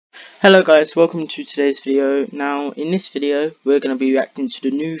Hello guys, welcome to today's video. Now in this video we're going to be reacting to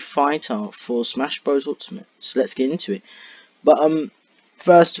the new fighter for Smash Bros Ultimate, so let's get into it. But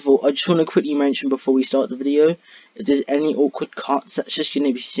first of all, I just want to quickly mention before we start the video, if there's any awkward cuts, that's just going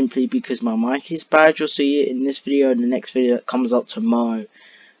to be simply because my mic is bad. You'll see it in this video and the next video that comes up tomorrow.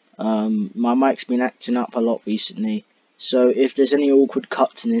 My mic's been acting up a lot recently, so if there's any awkward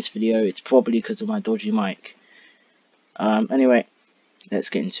cuts in this video, it's probably because of my dodgy mic. Anyway, let's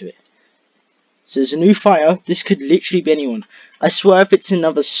get into it. So there's a new fighter. This could literally be anyone. I swear if it's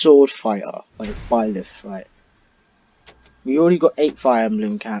another sword fighter, like Byleth, right? We already got 8 Fire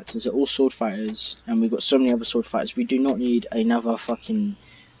Emblem characters. They're all sword fighters. And we've got so many other sword fighters. We do not need another fucking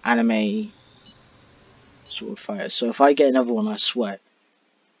anime sword fighter. So if I get another one, I swear.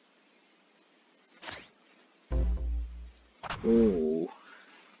 Ooh.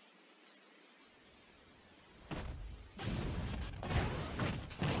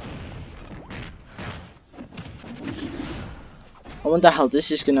 I wonder how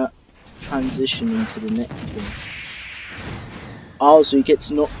this is gonna transition into the next one. Oh, so he gets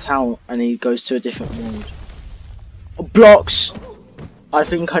knocked out and he goes to a different world. Oh, blocks! I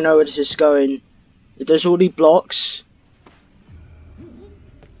think I know where this is going. There's already blocks.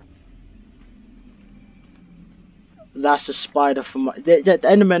 That's a spider from my... The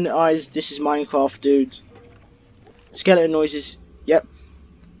Enderman eyes, this is Minecraft, dude. Skeleton noises, yep.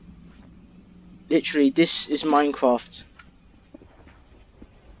 Literally, this is Minecraft.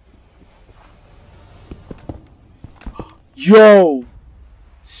 Yo!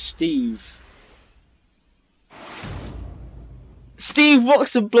 Steve,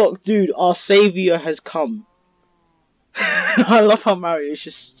 rocks a block, dude. Our Saviour has come. I love how Mario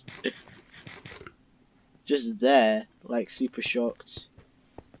is just there, like super shocked.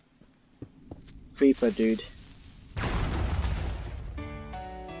 Creeper, dude.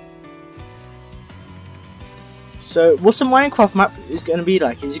 So, what's the Minecraft map is going to be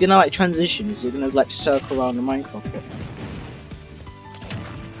like? Is it going to like transition? Is it going to like circle around the Minecraft bit?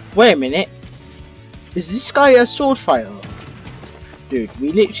 Wait a minute. Is this guy a sword fighter? Dude,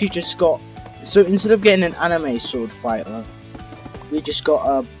 we literally just got... So instead of getting an anime sword fighter, we just got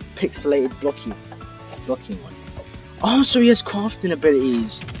a pixelated blocking one. Oh, so he has crafting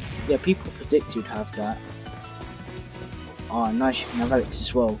abilities. Yeah, people predict you'd have that. Oh, nice, you can have Alex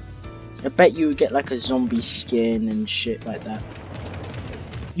as well. I bet you would get like a zombie skin and shit like that.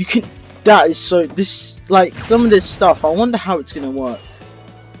 You can... That is so... This... Like, some of this stuff, I wonder how it's gonna work.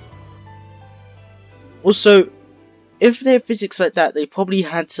 Also, if they're physics like that, they probably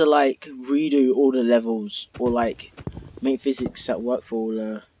had to like redo all the levels or like make physics that work for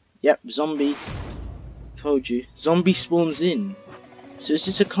all. Yep, zombie. Told you, zombie spawns in. So is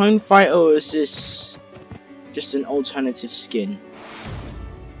this a clone fighter or is this just an alternative skin?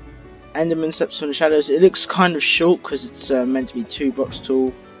 Enderman steps from the shadows. It looks kind of short because it's meant to be 2 blocks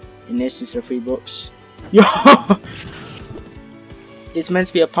tall in this instead of 3 blocks. Yo. It's meant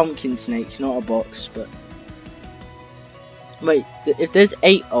to be a pumpkin snake, not a box, but... Wait, if there's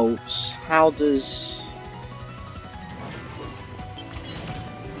 8 ults, how does...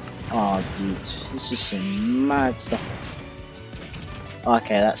 Oh, dude, this is some mad stuff.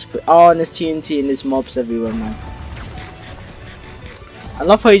 Okay, that's... Oh, and there's TNT and there's mobs everywhere, man. I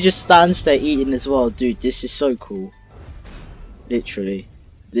love how he just stands there eating as well, dude, this is so cool. Literally.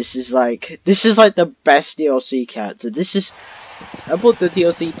 This is like the best DLC character. This is... I bought the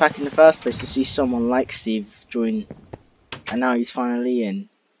DLC pack in the first place to see someone like Steve join, and now he's finally in.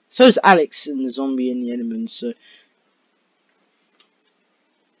 So is Alex and the zombie and the Enderman, so...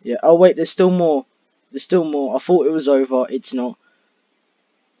 Yeah, oh wait, there's still more. There's still more. I thought it was over, it's not.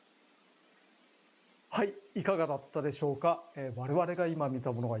 I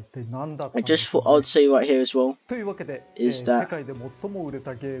just thought I'd say right here as well is that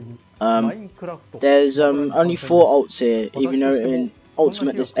there's only 4 ults here, even though in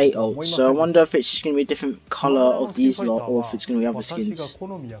Ultimate there's 8 ults. So I wonder if it's just going to be a different colour of these lot or if it's going to be other skins. So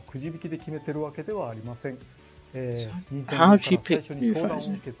how do you pick new fighters?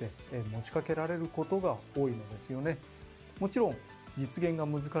 Oh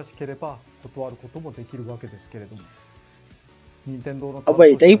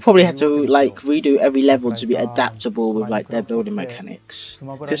wait, they probably had to like redo every level to be adaptable with like their building mechanics.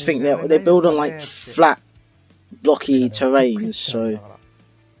 Because think they build on like flat, blocky terrains, so.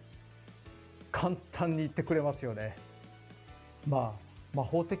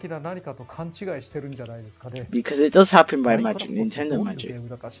 Because it does happen by magic, Nintendo magic. I'm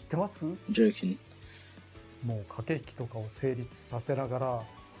joking.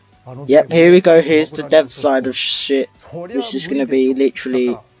 Yep, here we go, here's the dev side of shit. This is gonna be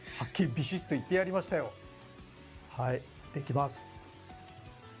literally はっきりビシッと言ってやりましたよ。はい、できます。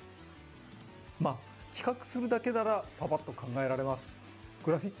まあ企画するだけならパパッと考えられます。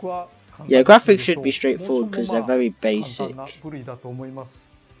グラフィックは簡単で Yeah, すの graphics でし should ょう。 be straightforward モー because ショ they're ンもまあ very 簡 basic. 単な部類だと思います。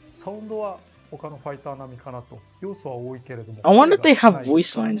サウンドは他のファイター並みかなと。要素は多いけれども I wonder if they 声が have ないです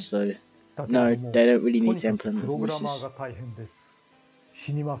voice からね。 lines though. だけれ No, ども they don't really と need に to かく implement プログラマー voices. が大変です。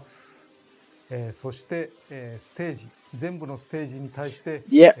死にます。そして、ステージ全部のステージに対して、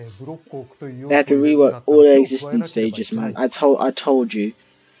 Yep, ブロックを置くという要 they have 素を to 入れるん rework だった all ら the 手を加え existing なければい stages, けな man. い I と。 told you.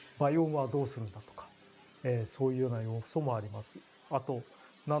 バイオームはどうするんだとか、そういうような要素もあります。あと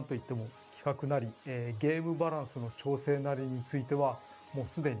何といっても企画なり、ゲームバランスの調整なりについてはもう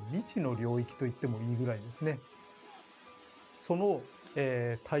すでに未知の領域と言ってもいいぐらいですね。その、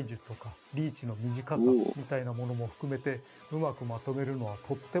体術とかリーチの短さみたいなものも含めてうまくまとめるのは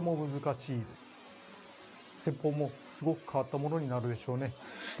とっても難しいです。戦法もすごく変わったものになるでしょうね。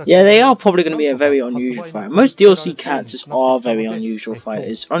 Yeah, they are probably going to be a very unusual fighter. Most DLC characters are very unusual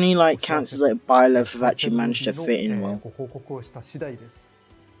fighters. Only like characters like Byleth have actually managed to fit in well. ご報告をした次第です。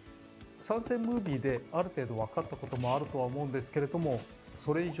参戦ムービーである程度分かったこともあるとは思うんですけれども、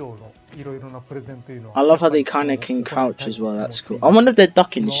それ以上のいろいろなプレゼンというのは I love how they kind of can crouch as well. That's cool. I wonder if their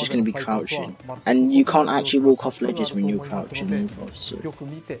ducking is just going to be crouching, and you can't actually walk off ledges when you're crouching either. So. よく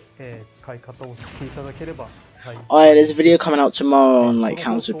見て、使い方を知っていただければ幸いです。 Oh yeah, there's a video coming out tomorrow on like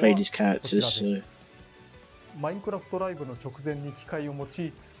how to play these characters. So. マインクラフトライブの直前に機会を持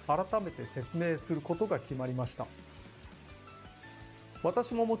ち、改めて説明することが決まりました。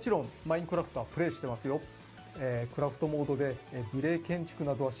私ももちろんマインクラフトはプレイしてますよ。クラフトモードで美麗建築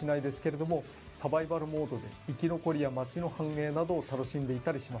などはしないですけれども、サバイバルモードで生き残りや街の繁栄などを楽しんでい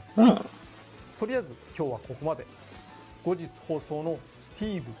たりします。とりあえず今日はここまで。後日放送のステ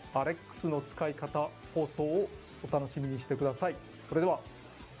ィーブ・アレックスの使い方放送をお楽しみにしてください。それでは。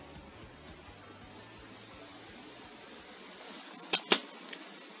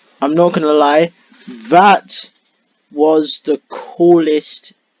I'm not gonna lie, that was the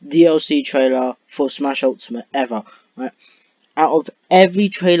coolest DLC trailer for Smash Ultimate ever. Right? Out of every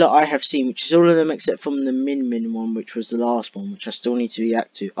trailer I have seen, which is all of them except from the Min one, which was the last one, which I still need to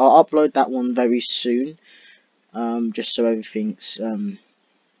react to. I'll upload that one very soon, just so everything's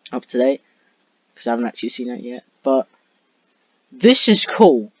up to date, because I haven't actually seen that yet. But this is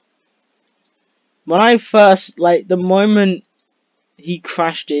cool. When I first, like, the moment he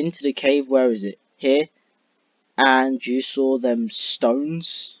crashed into the cave, where is it? Here. And you saw them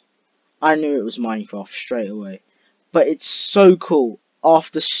stones, I knew it was Minecraft straight away. But it's so cool.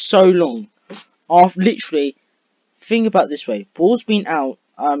 After so long. Literally, think about it this way. Ball's been out.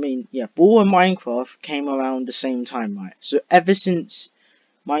 I mean, yeah, Ball and Minecraft came around the same time, right? So ever since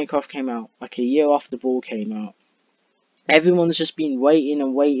Minecraft came out, like a year after Ball came out, everyone's just been waiting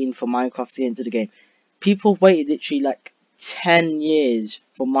and waiting for Minecraft to get into the game. People waited literally like 10 years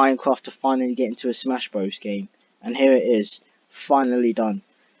for Minecraft to finally get into a Smash Bros game. And here it is, finally done.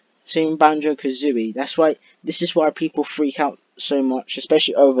 Same Banjo-Kazooie. That's why, this is why people freak out so much,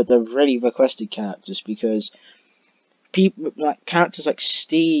 especially over the really requested characters, because people, like characters like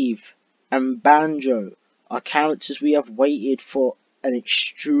Steve and Banjo are characters we have waited for an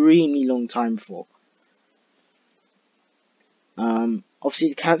extremely long time for. Obviously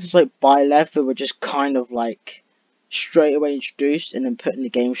the characters like Byleth were just kind of like straight away introduced and then put in the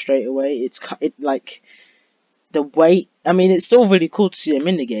game straight away. Like the wait, I mean, it's still really cool to see them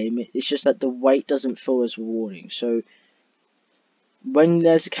in the game. It's just that the wait doesn't feel as rewarding. So when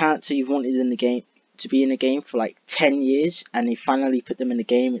there's a character you've wanted in the game to be in the game for like 10 years and they finally put them in the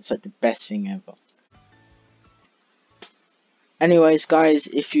game, it's like the best thing ever. Anyways guys,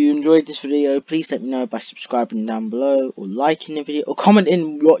 if you enjoyed this video, please let me know by subscribing down below or liking the video or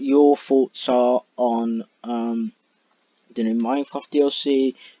commenting what your thoughts are on the new Minecraft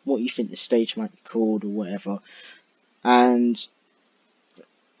DLC, what you think the stage might be called or whatever. And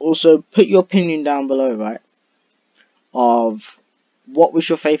also put your opinion down below, right, of what was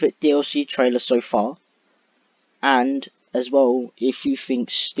your favourite DLC trailer so far, and as well if you think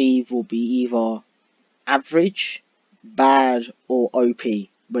Steve will be either average, bad or OP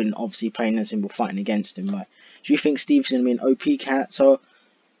when obviously playing as him or fighting against him, right? Do you think Steve's going to be an OP character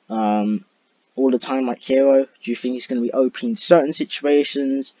all the time like hero? Do you think he's going to be OP in certain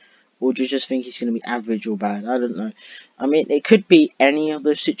situations, or do you just think he's going to be average or bad? I don't know. I mean, it could be any of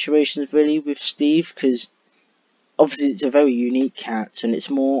those situations really with Steve, because obviously it's a very unique character and it's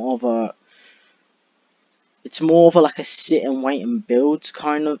more of a like a sit and wait and build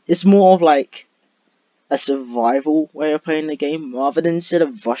kind of. It's more of like a survival way of playing the game, rather than instead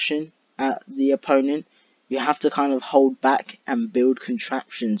of rushing at the opponent, you have to kind of hold back and build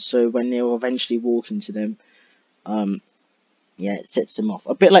contraptions, so when they'll eventually walk into them, yeah, it sets them off.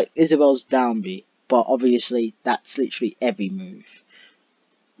 A bit like Isabel's downbeat, but obviously that's literally every move,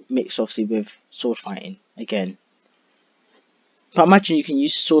 mixed obviously with sword fighting again. But I imagine you can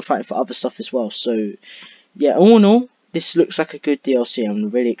use sword fighting for other stuff as well. So yeah, all in all, this looks like a good DLC. I'm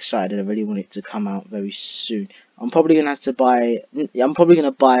really excited. I really want it to come out very soon. I'm probably gonna have to buy. I'm probably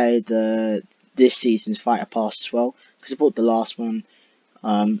gonna buy this season's fighter pass as well, because I bought the last one.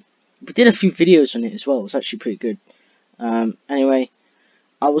 We did a few videos on it as well. It was actually pretty good. Anyway,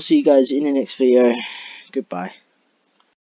 I will see you guys in the next video. Goodbye.